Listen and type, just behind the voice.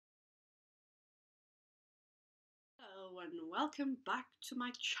and welcome back to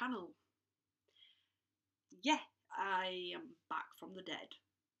my channel. Yeah, I am back from the dead.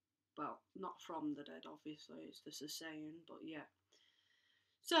 Well, not from the dead, obviously, it's just a saying, but yeah.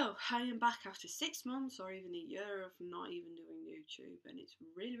 So, I am back after 6 months or even a year of not even doing YouTube, and it's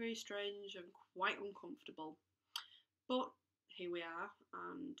really, really strange and quite uncomfortable. But here we are,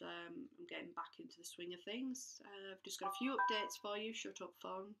 and I'm getting back into the swing of things. I've just got a few updates for you. Shut up,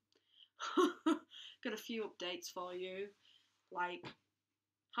 phone. Got a few updates for you, like,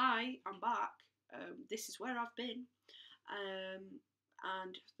 hi, I'm back, this is where I've been,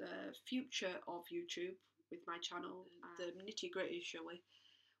 and the future of YouTube with my channel, the nitty gritty, shall we.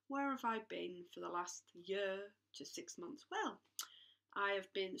 Where have I been for the last year to 6 months? Well, I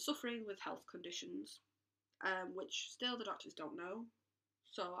have been suffering with health conditions, which still the doctors don't know.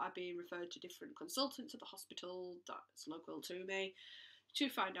 So I've been referred to different consultants at the hospital that's local to me to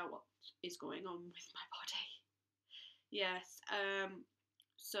find out what is going on with my body. Yes,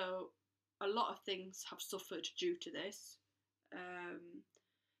 so a lot of things have suffered due to this.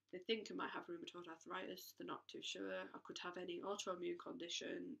 They think I might have rheumatoid arthritis, they're not too sure. I could have any autoimmune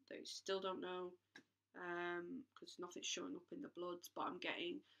condition, they still don't know, because nothing's showing up in the bloods, but I'm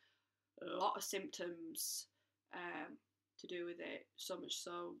getting a lot of symptoms to do with it, so much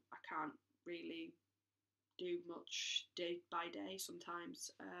so I can't really do much day by day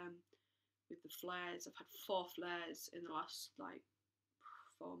sometimes. With the flares, I've had 4 flares in the last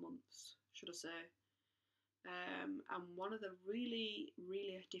 4 months, should I say. And one of the really,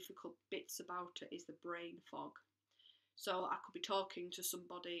 really difficult bits about it is the brain fog. So I could be talking to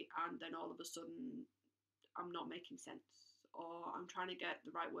somebody and then all of a sudden I'm not making sense, or I'm trying to get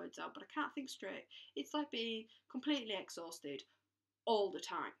the right words out but I can't think straight. It's like being completely exhausted all the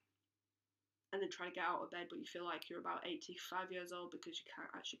time and then try to get out of bed, but you feel like you're about 85 years old because you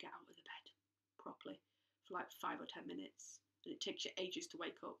can't actually get out of the bed properly for like 5 or 10 minutes, and it takes you ages to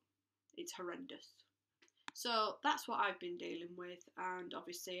wake up. It's horrendous. So that's what I've been dealing with, and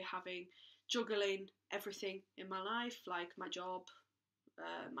obviously juggling everything in my life, like my job,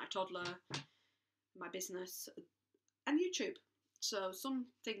 my toddler, my business, and YouTube. So some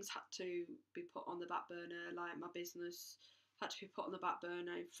things had to be put on the back burner, like my business had to be put on the back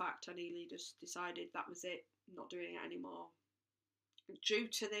burner. In fact, I nearly just decided that was it, not doing it anymore. Due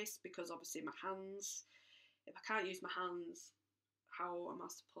to this, because obviously my hands, if I can't use my hands, how am I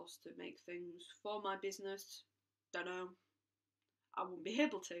supposed to make things for my business? Don't know. I wouldn't be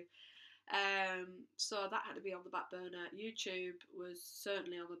able to. So that had to be on the back burner. YouTube was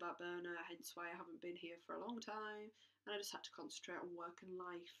certainly on the back burner, hence why I haven't been here for a long time. And I just had to concentrate on work and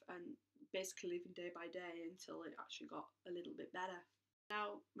life and basically living day by day until it actually got a little bit better.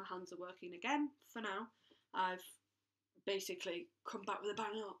 Now my hands are working again for now. I've basically come back with a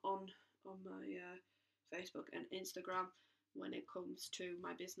bang on my Facebook and Instagram when it comes to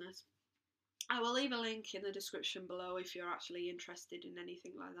my business. I will leave a link in the description below if you're actually interested in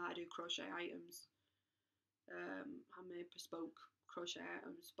anything like that. I do crochet items, handmade bespoke crochet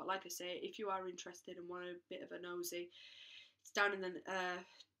items. But like I say, if you are interested and want a bit of a nosy, it's down in the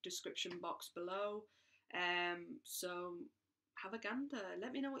description box below. So have a gander.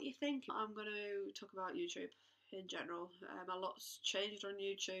 Let me know what you think. I'm going to talk about YouTube in general. A lot's changed on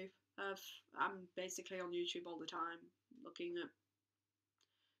YouTube. I'm basically on YouTube all the time, looking at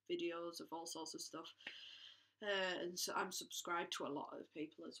videos of all sorts of stuff, and so I'm subscribed to a lot of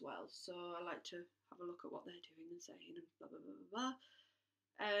people as well, so I like to have a look at what they're doing and saying and blah blah blah blah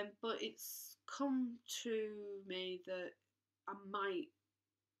blah. But it's come to me that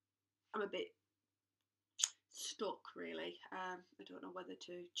I'm a bit stuck really. I don't know whether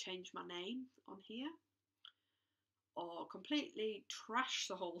to change my name on here or completely trash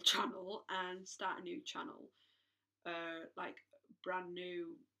the whole channel and start a new channel, like brand new,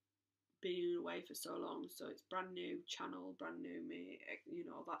 being away for so long, so it's brand new channel, brand new me, you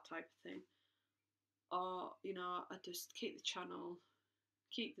know, that type of thing. Or, you know, I just keep the channel,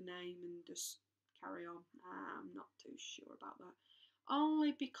 keep the name and just carry on. I'm not too sure about that.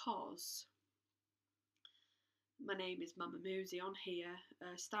 Only because my name is Mama Musi on here.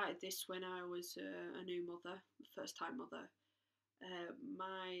 Started this when I was a new mother, first time mother.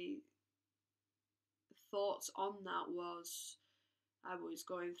 My thoughts on that was I was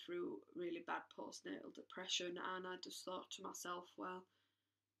going through really bad postnatal depression, and I just thought to myself, well,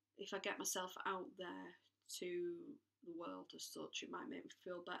 if I get myself out there to the world as such, it might make me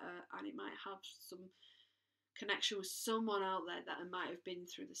feel better, and it might have some connection with someone out there that might have been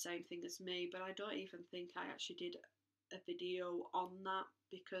through the same thing as me. But I don't even think I actually did a video on that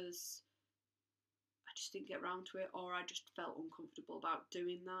because I just didn't get around to it, or I just felt uncomfortable about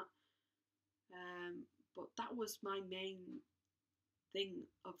doing that. But that was my main thing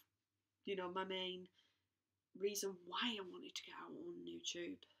of, my main reason why I wanted to get out on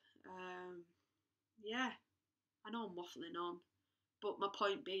YouTube. Yeah, I know I'm waffling on, but my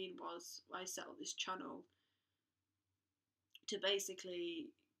point being was I set up this channel to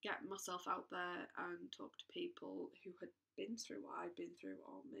basically get myself out there and talk to people who had been through what I'd been through,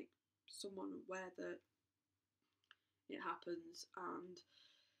 or make someone aware that it happens and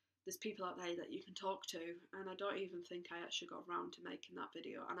there's people out there that you can talk to. And I don't even think I actually got around to making that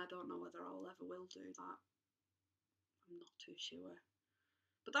video, and I don't know whether I'll ever will do that. I'm not too sure.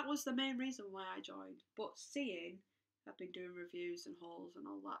 But that was the main reason why I joined. But seeing I've been doing reviews and hauls and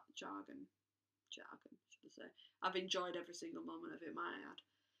all that jargon, should I say. I've enjoyed every single moment of it, might I add.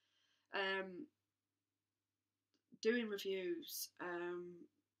 Doing reviews,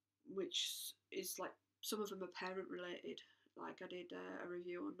 which is like, some of them are parent related. Like I did a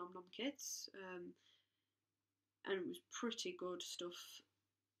review on Nom Nom Kids, and it was pretty good stuff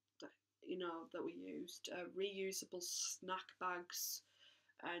that that we used. Reusable snack bags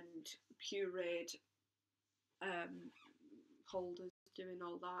and pureed holders, doing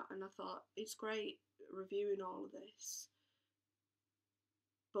all that, and I thought it's great reviewing all of this,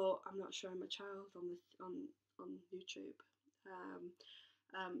 but I'm not showing my child on YouTube.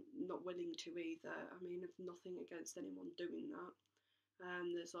 Not willing to either. I mean, I've nothing against anyone doing that.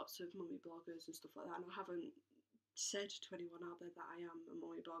 There's lots of mummy bloggers and stuff like that, and I haven't said to anyone out there that I am a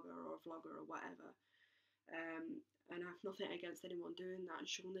mummy blogger or a vlogger or whatever. And I have nothing against anyone doing that and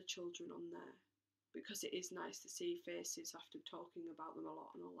showing their children on there, because it is nice to see faces after talking about them a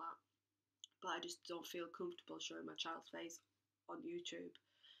lot and all that. But I just don't feel comfortable showing my child's face on YouTube.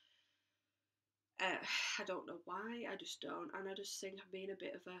 I don't know why, I just don't, and I just think I'm being a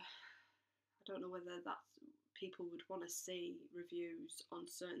bit of a, I don't know whether that's, people would want to see reviews on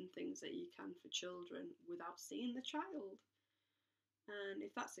certain things that you can for children without seeing the child. And if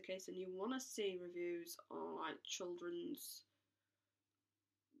that's the case and you want to see reviews on like children's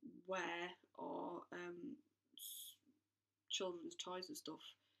wear or children's toys and stuff,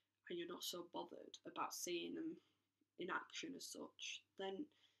 and you're not so bothered about seeing them in action as such, then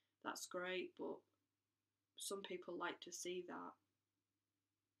that's great. But some people like to see that,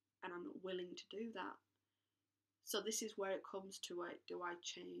 and I'm not willing to do that. So this is where it comes to it. Do I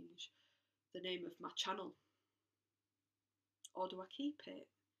change the name of my channel, or do I keep it?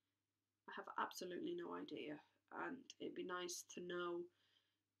 I have absolutely no idea, and it'd be nice to know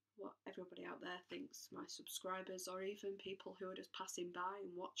what everybody out there thinks, my subscribers, or even people who are just passing by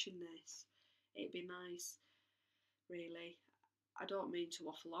and watching this. It'd be nice, really. I don't mean to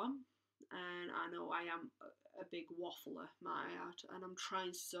waffle on, and I know I am a big waffler, might I add, and I'm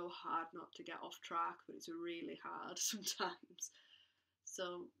trying so hard not to get off track, but it's really hard sometimes.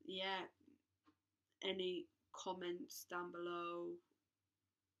 So yeah, any comments down below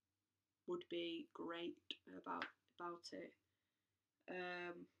would be great about it.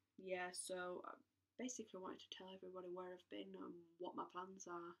 Yeah, so basically I wanted to tell everybody where I've been and what my plans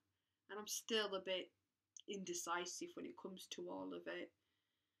are, and I'm still a bit indecisive when it comes to all of it.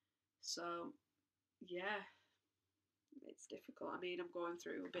 So yeah, it's difficult. I mean, I'm going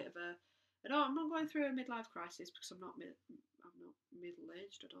through a bit of a, I'm not going through a midlife crisis, because I'm not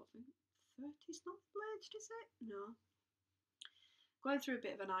middle-aged, I don't think. 30's not middle-aged, is it? No. Going through a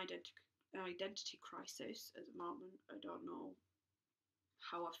bit of an identity crisis at the moment. I don't know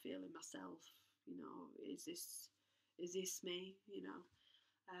how I feel in myself. Is this me?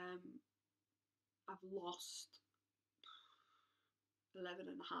 I've lost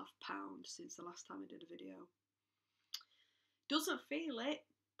 11.5 pounds since the last time I did a video. Doesn't feel it,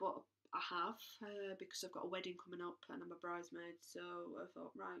 but I have, because I've got a wedding coming up and I'm a bridesmaid. So I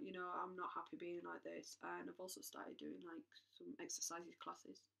thought, right, I'm not happy being like this. And I've also started doing like some exercise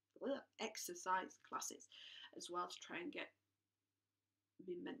classes as well, to try and get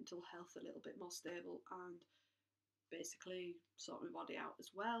my mental health a little bit more stable, and basically sort my body out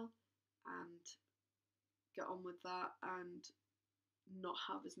as well, and get on with that and not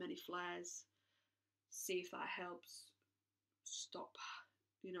have as many flares. See if that helps stop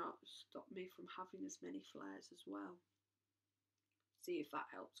me from having as many flares as well. See if that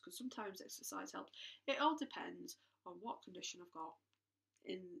helps, because sometimes exercise helps. It all depends on what condition I've got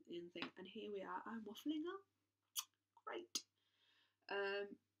in thing. And here we are, I'm waffling on. Great.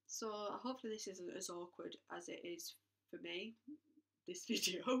 So hopefully this isn't as awkward as it is for me, this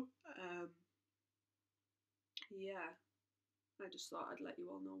video. Yeah, I just thought I'd let you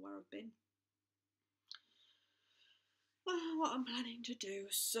all know where I've been, what I'm planning to do.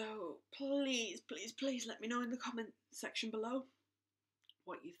 So please let me know in the comment section below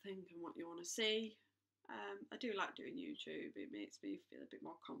what you think and what you want to see. I do like doing YouTube. It makes me feel a bit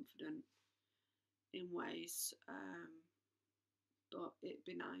more confident in ways, but it'd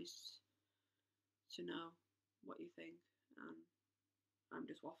be nice to know what you think. And I'm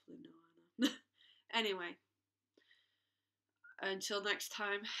just waffling now, Anna. Anyway, until next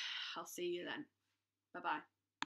time, I'll see you then. Bye bye.